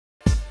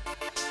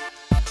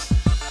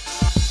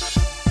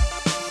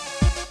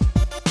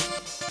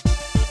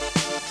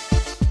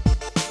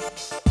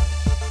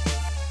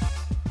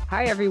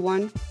Hi,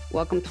 everyone.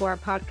 Welcome to our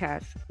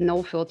podcast,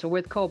 No Filter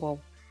with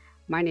Kobo.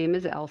 My name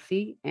is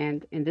Elsie,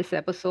 and in this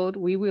episode,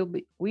 we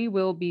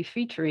will be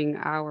featuring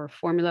our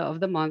formula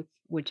of the month,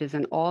 which is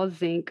an all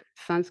zinc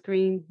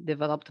sunscreen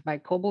developed by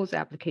Kobo's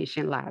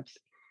Application Labs.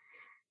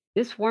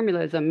 This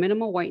formula is a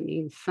minimal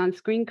whitening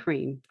sunscreen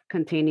cream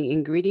containing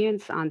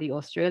ingredients on the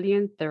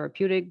Australian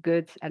Therapeutic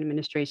Goods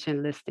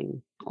Administration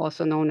listing,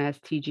 also known as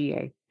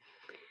TGA.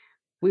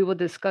 We will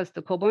discuss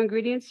the Kobo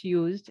ingredients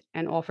used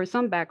and offer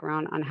some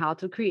background on how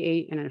to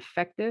create an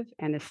effective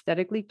and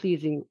aesthetically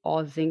pleasing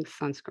all zinc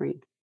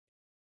sunscreen.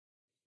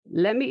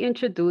 Let me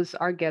introduce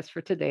our guest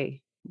for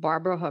today,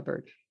 Barbara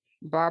Hubbard.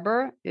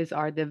 Barbara is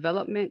our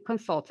development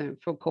consultant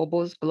for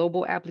Kobo's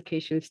global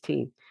applications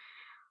team.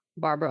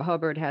 Barbara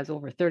Hubbard has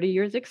over 30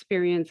 years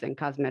experience in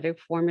cosmetic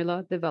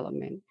formula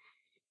development.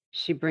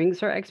 She brings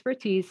her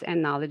expertise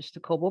and knowledge to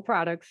Kobo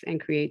products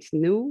and creates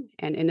new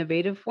and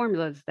innovative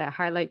formulas that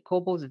highlight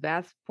Kobo's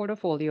vast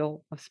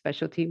portfolio of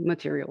specialty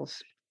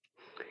materials.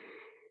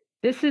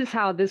 This is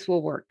how this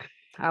will work.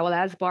 I will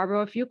ask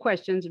Barbara a few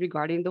questions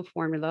regarding the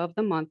formula of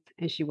the month,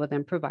 and she will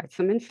then provide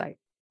some insight.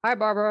 Hi,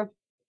 Barbara.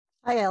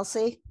 Hi,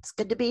 Elsie. It's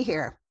good to be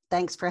here.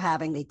 Thanks for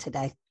having me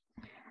today.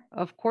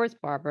 Of course,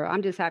 Barbara.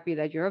 I'm just happy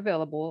that you're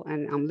available,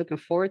 and I'm looking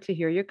forward to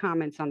hear your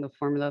comments on the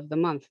formula of the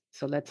month.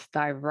 So let's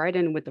dive right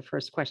in with the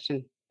first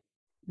question.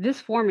 This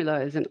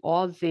formula is an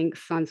all zinc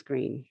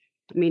sunscreen,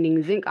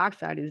 meaning zinc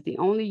oxide is the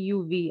only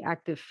UV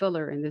active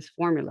filler in this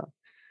formula.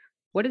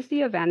 What is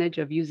the advantage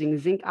of using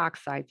zinc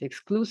oxides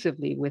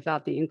exclusively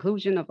without the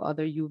inclusion of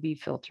other UV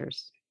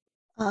filters?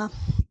 Uh,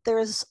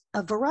 there's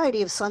a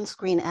variety of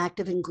sunscreen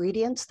active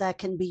ingredients that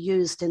can be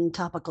used in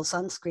topical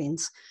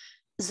sunscreens.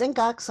 Zinc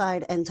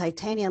oxide and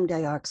titanium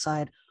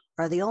dioxide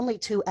are the only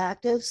two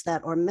actives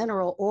that are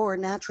mineral or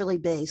naturally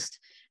based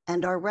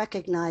and are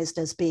recognized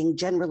as being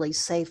generally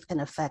safe and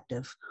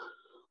effective,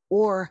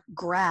 or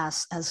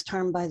GRAS as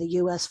termed by the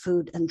U.S.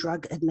 Food and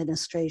Drug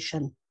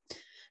Administration.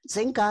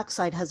 Zinc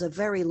oxide has a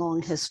very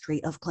long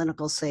history of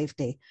clinical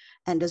safety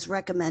and is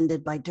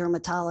recommended by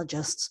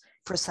dermatologists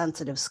for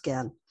sensitive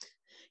skin.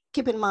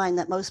 Keep in mind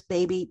that most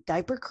baby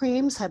diaper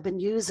creams have been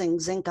using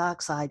zinc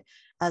oxide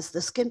as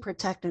the skin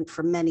protectant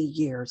for many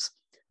years.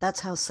 That's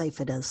how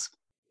safe it is.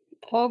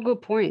 All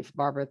good points,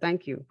 Barbara.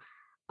 Thank you.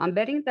 I'm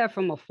betting that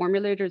from a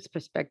formulator's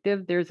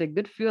perspective, there's a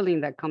good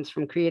feeling that comes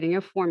from creating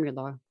a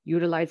formula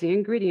utilizing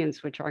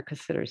ingredients which are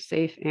considered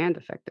safe and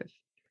effective.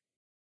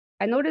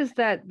 I noticed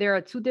that there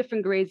are two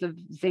different grades of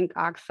zinc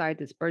oxide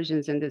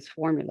dispersions in this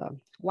formula.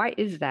 Why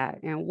is that?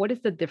 And what is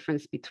the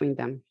difference between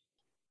them?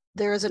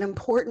 There is an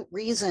important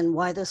reason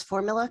why this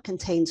formula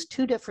contains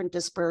two different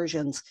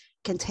dispersions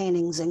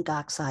containing zinc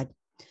oxide.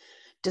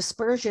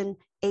 Dispersion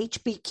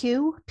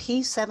HBQ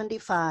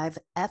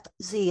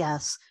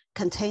P75FZS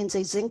contains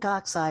a zinc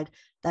oxide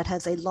that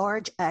has a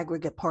large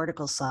aggregate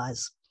particle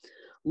size.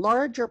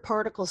 Larger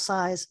particle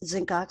size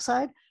zinc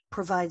oxide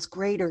provides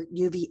greater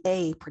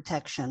UVA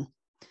protection.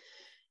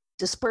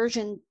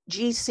 Dispersion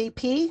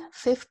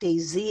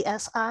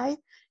GCP50ZSI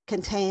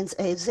contains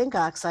a zinc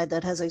oxide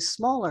that has a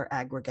smaller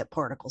aggregate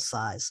particle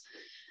size.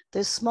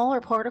 This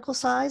smaller particle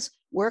size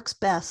works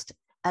best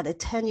at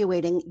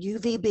attenuating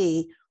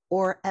UVB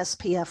or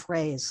SPF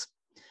rays.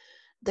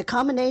 The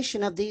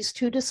combination of these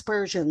two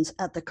dispersions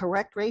at the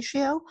correct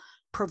ratio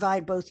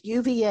provide both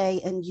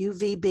UVA and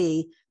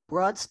UVB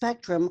broad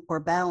spectrum or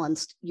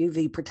balanced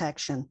UV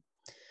protection.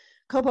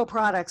 Kobo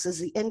Products is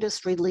the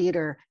industry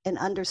leader in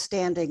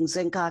understanding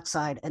zinc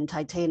oxide and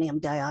titanium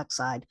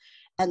dioxide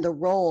and the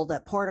role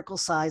that particle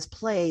size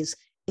plays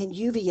in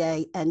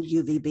UVA and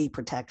UVB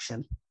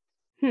protection.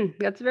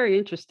 That's very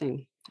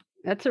interesting.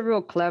 That's a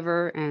real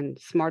clever and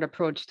smart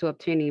approach to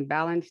obtaining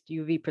balanced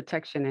UV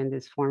protection in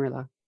this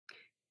formula.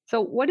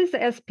 So, what is the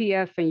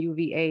SPF and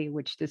UVA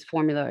which this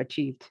formula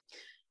achieved?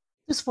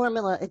 This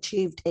formula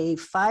achieved a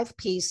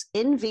 5-piece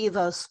in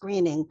vivo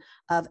screening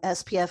of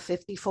SPF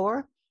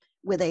 54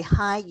 with a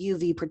high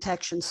UV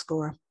protection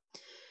score.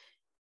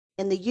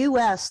 In the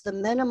US, the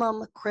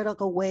minimum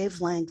critical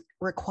wavelength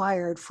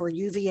required for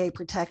UVA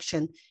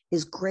protection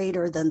is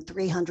greater than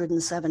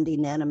 370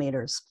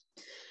 nanometers.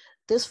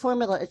 This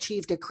formula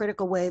achieved a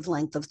critical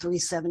wavelength of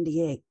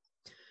 378.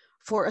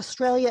 For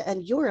Australia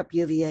and Europe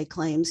UVA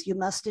claims, you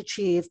must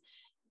achieve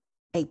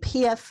a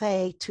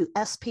PFA to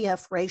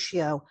SPF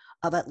ratio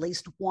of at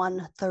least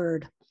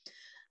 1/3.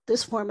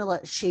 This formula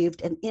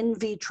achieved an in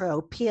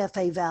vitro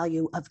PFA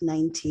value of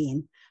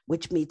 19,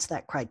 which meets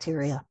that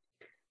criteria.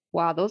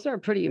 Wow, those are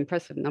pretty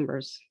impressive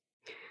numbers.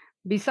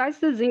 Besides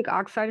the zinc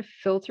oxide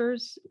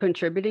filters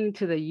contributing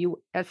to the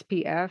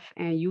SPF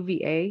and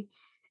UVA,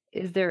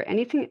 is there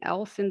anything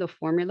else in the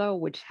formula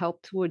which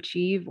helped to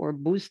achieve or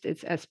boost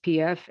its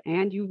SPF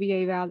and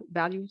UVA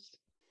values?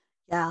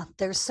 Yeah,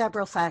 there's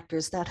several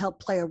factors that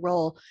help play a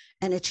role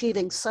in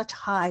achieving such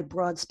high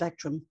broad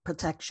spectrum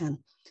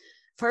protection.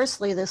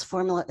 Firstly, this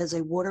formula is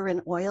a water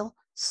and oil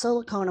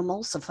silicone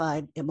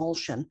emulsified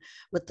emulsion,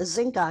 with the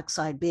zinc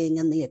oxide being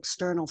in the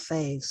external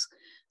phase.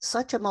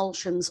 Such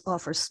emulsions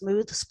offer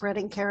smooth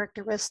spreading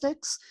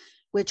characteristics,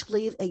 which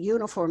leave a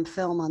uniform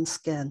film on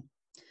skin.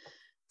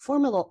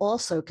 Formula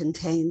also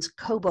contains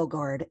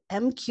Cobogard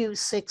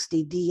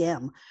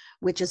MQ60DM,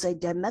 which is a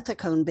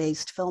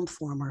dimethicone-based film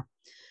former.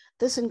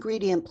 This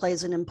ingredient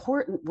plays an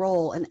important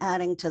role in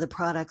adding to the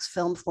product's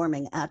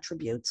film-forming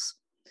attributes.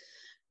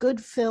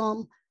 Good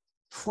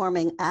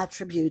film-forming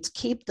attributes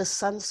keep the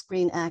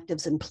sunscreen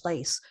actives in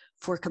place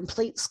for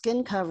complete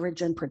skin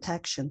coverage and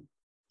protection.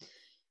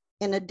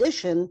 In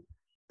addition,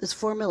 this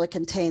formula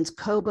contains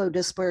Cobo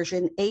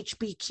dispersion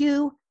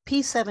HBQ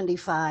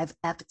P75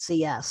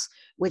 FCS,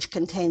 which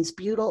contains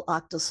butyl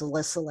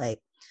octosalicylate.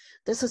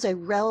 This is a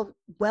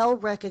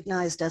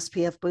well-recognized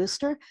SPF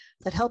booster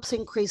that helps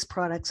increase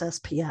products'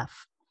 SPF.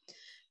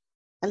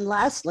 And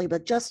lastly,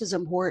 but just as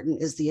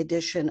important, is the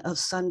addition of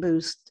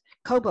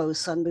Cobo's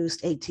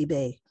Sunboost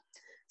ATB.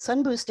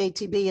 Sunboost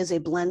ATB is a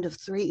blend of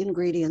 3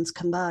 ingredients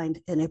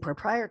combined in a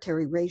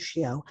proprietary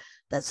ratio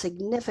that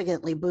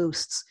significantly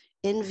boosts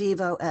in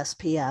vivo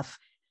SPF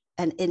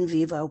and in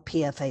vivo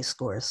PFA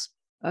scores.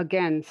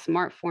 Again,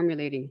 smart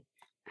formulating.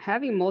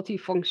 Having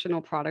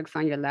multifunctional products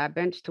on your lab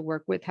bench to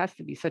work with has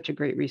to be such a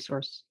great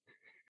resource.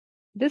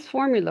 This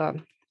formula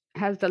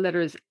has the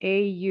letters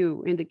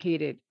AU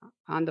indicated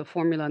on the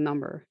formula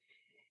number.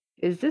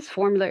 Is this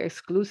formula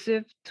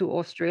exclusive to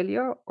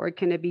Australia, or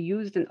can it be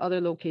used in other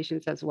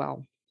locations as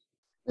well?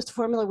 This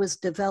formula was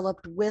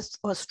developed with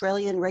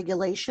Australian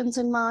regulations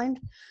in mind,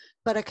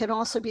 but it can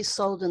also be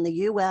sold in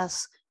the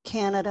US,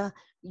 Canada,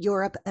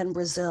 Europe, and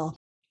Brazil.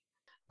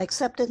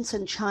 Acceptance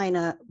in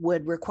China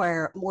would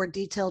require more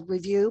detailed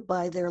review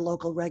by their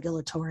local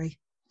regulatory.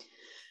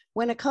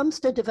 When it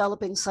comes to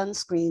developing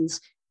sunscreens,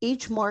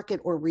 each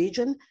market or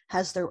region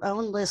has their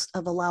own list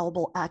of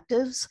allowable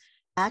actives,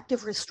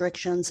 active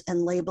restrictions,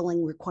 and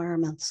labeling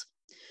requirements.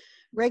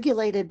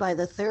 Regulated by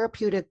the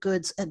Therapeutic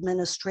Goods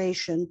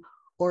Administration,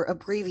 or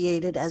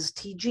abbreviated as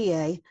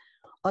TGA,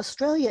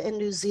 Australia and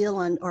New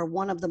Zealand are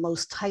one of the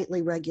most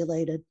tightly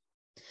regulated.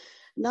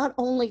 Not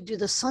only do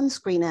the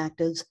sunscreen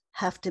actives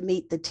have to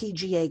meet the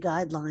TGA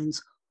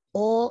guidelines,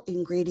 all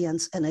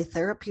ingredients in a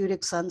therapeutic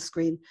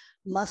sunscreen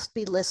must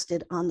be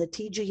listed on the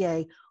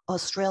TGA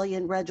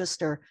Australian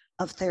Register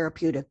of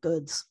Therapeutic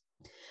Goods.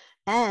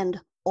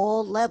 And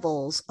all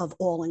levels of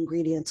all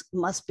ingredients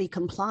must be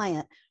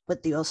compliant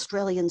with the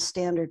Australian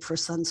standard for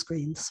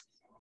sunscreens.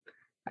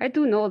 I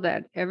do know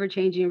that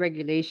ever-changing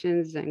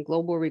regulations and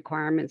global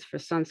requirements for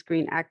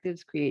sunscreen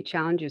actives create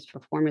challenges for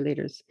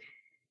formulators.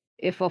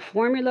 If a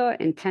formula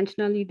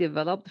intentionally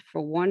developed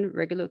for one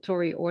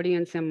regulatory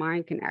audience in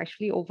mind can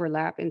actually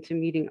overlap into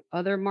meeting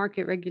other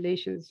market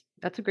regulations,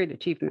 that's a great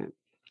achievement.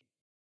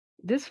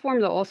 This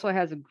formula also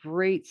has a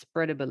great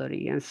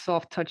spreadability and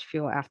soft touch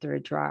feel after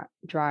it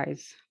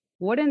dries.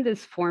 What in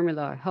this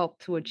formula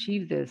helped to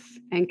achieve this?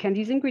 And can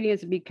these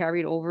ingredients be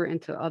carried over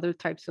into other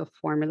types of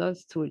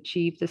formulas to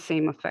achieve the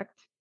same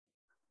effect?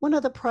 One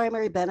of the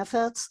primary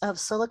benefits of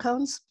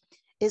silicones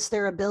is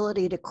their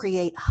ability to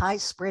create high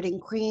spreading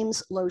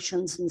creams,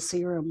 lotions, and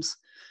serums.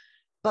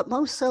 But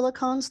most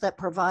silicones that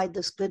provide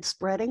this good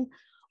spreading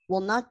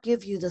will not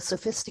give you the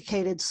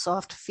sophisticated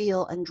soft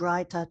feel and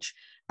dry touch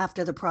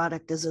after the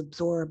product is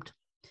absorbed.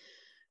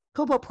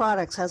 Cobo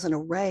Products has an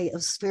array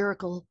of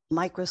spherical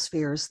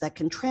microspheres that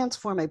can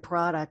transform a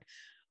product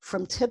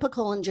from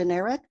typical and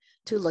generic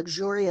to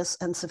luxurious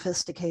and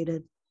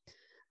sophisticated.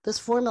 This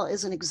formula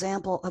is an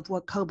example of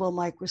what Cobo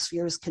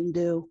microspheres can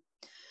do.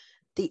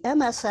 The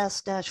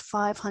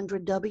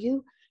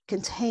MSS-500W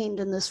contained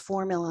in this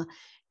formula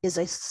is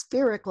a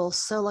spherical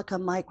silica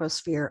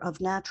microsphere of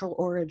natural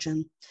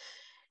origin.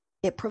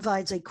 It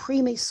provides a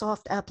creamy,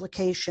 soft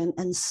application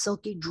and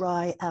silky,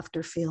 dry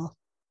afterfeel.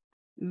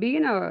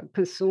 Being a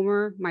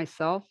consumer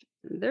myself,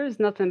 there is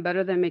nothing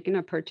better than making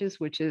a purchase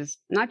which is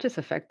not just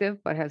effective,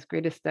 but has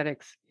great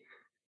aesthetics.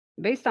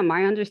 Based on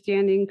my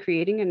understanding,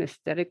 creating an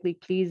aesthetically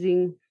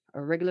pleasing,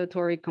 a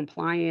regulatory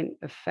compliant,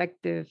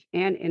 effective,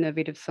 and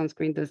innovative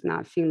sunscreen does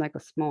not seem like a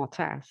small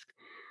task.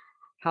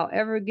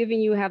 However,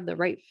 given you have the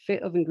right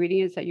fit of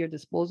ingredients at your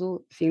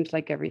disposal seems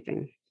like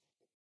everything.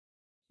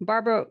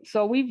 Barbara,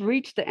 so we've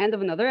reached the end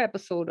of another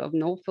episode of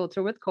No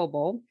Filter with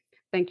Cobo.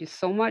 Thank you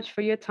so much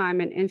for your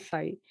time and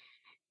insight.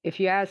 If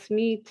you ask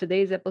me,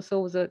 today's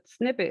episode was a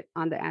snippet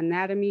on the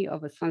anatomy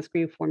of a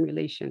sunscreen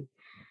formulation.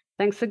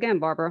 Thanks again,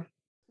 Barbara.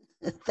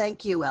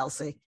 Thank you,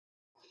 Elsie.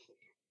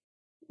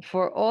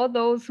 For all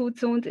those who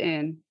tuned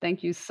in,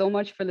 thank you so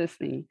much for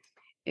listening.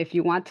 If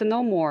you want to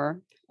know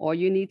more, all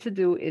you need to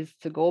do is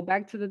to go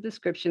back to the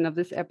description of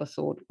this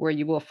episode, where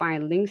you will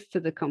find links to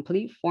the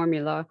complete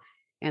formula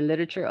and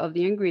literature of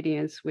the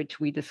ingredients which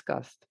we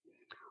discussed.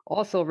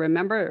 Also,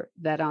 remember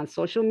that on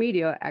social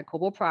media at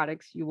Cobo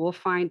Products, you will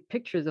find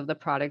pictures of the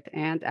product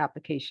and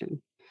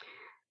application.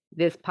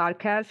 This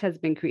podcast has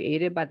been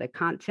created by the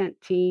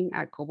content team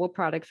at Cobo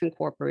Products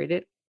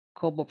Incorporated.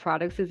 Cobo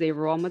Products is a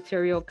raw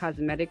material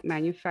cosmetic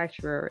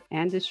manufacturer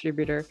and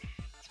distributor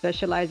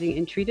specializing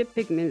in treated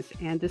pigments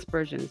and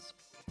dispersions.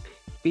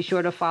 Be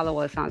sure to follow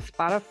us on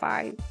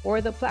Spotify or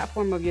the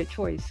platform of your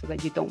choice so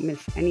that you don't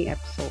miss any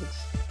episodes.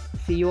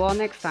 See you all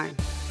next time.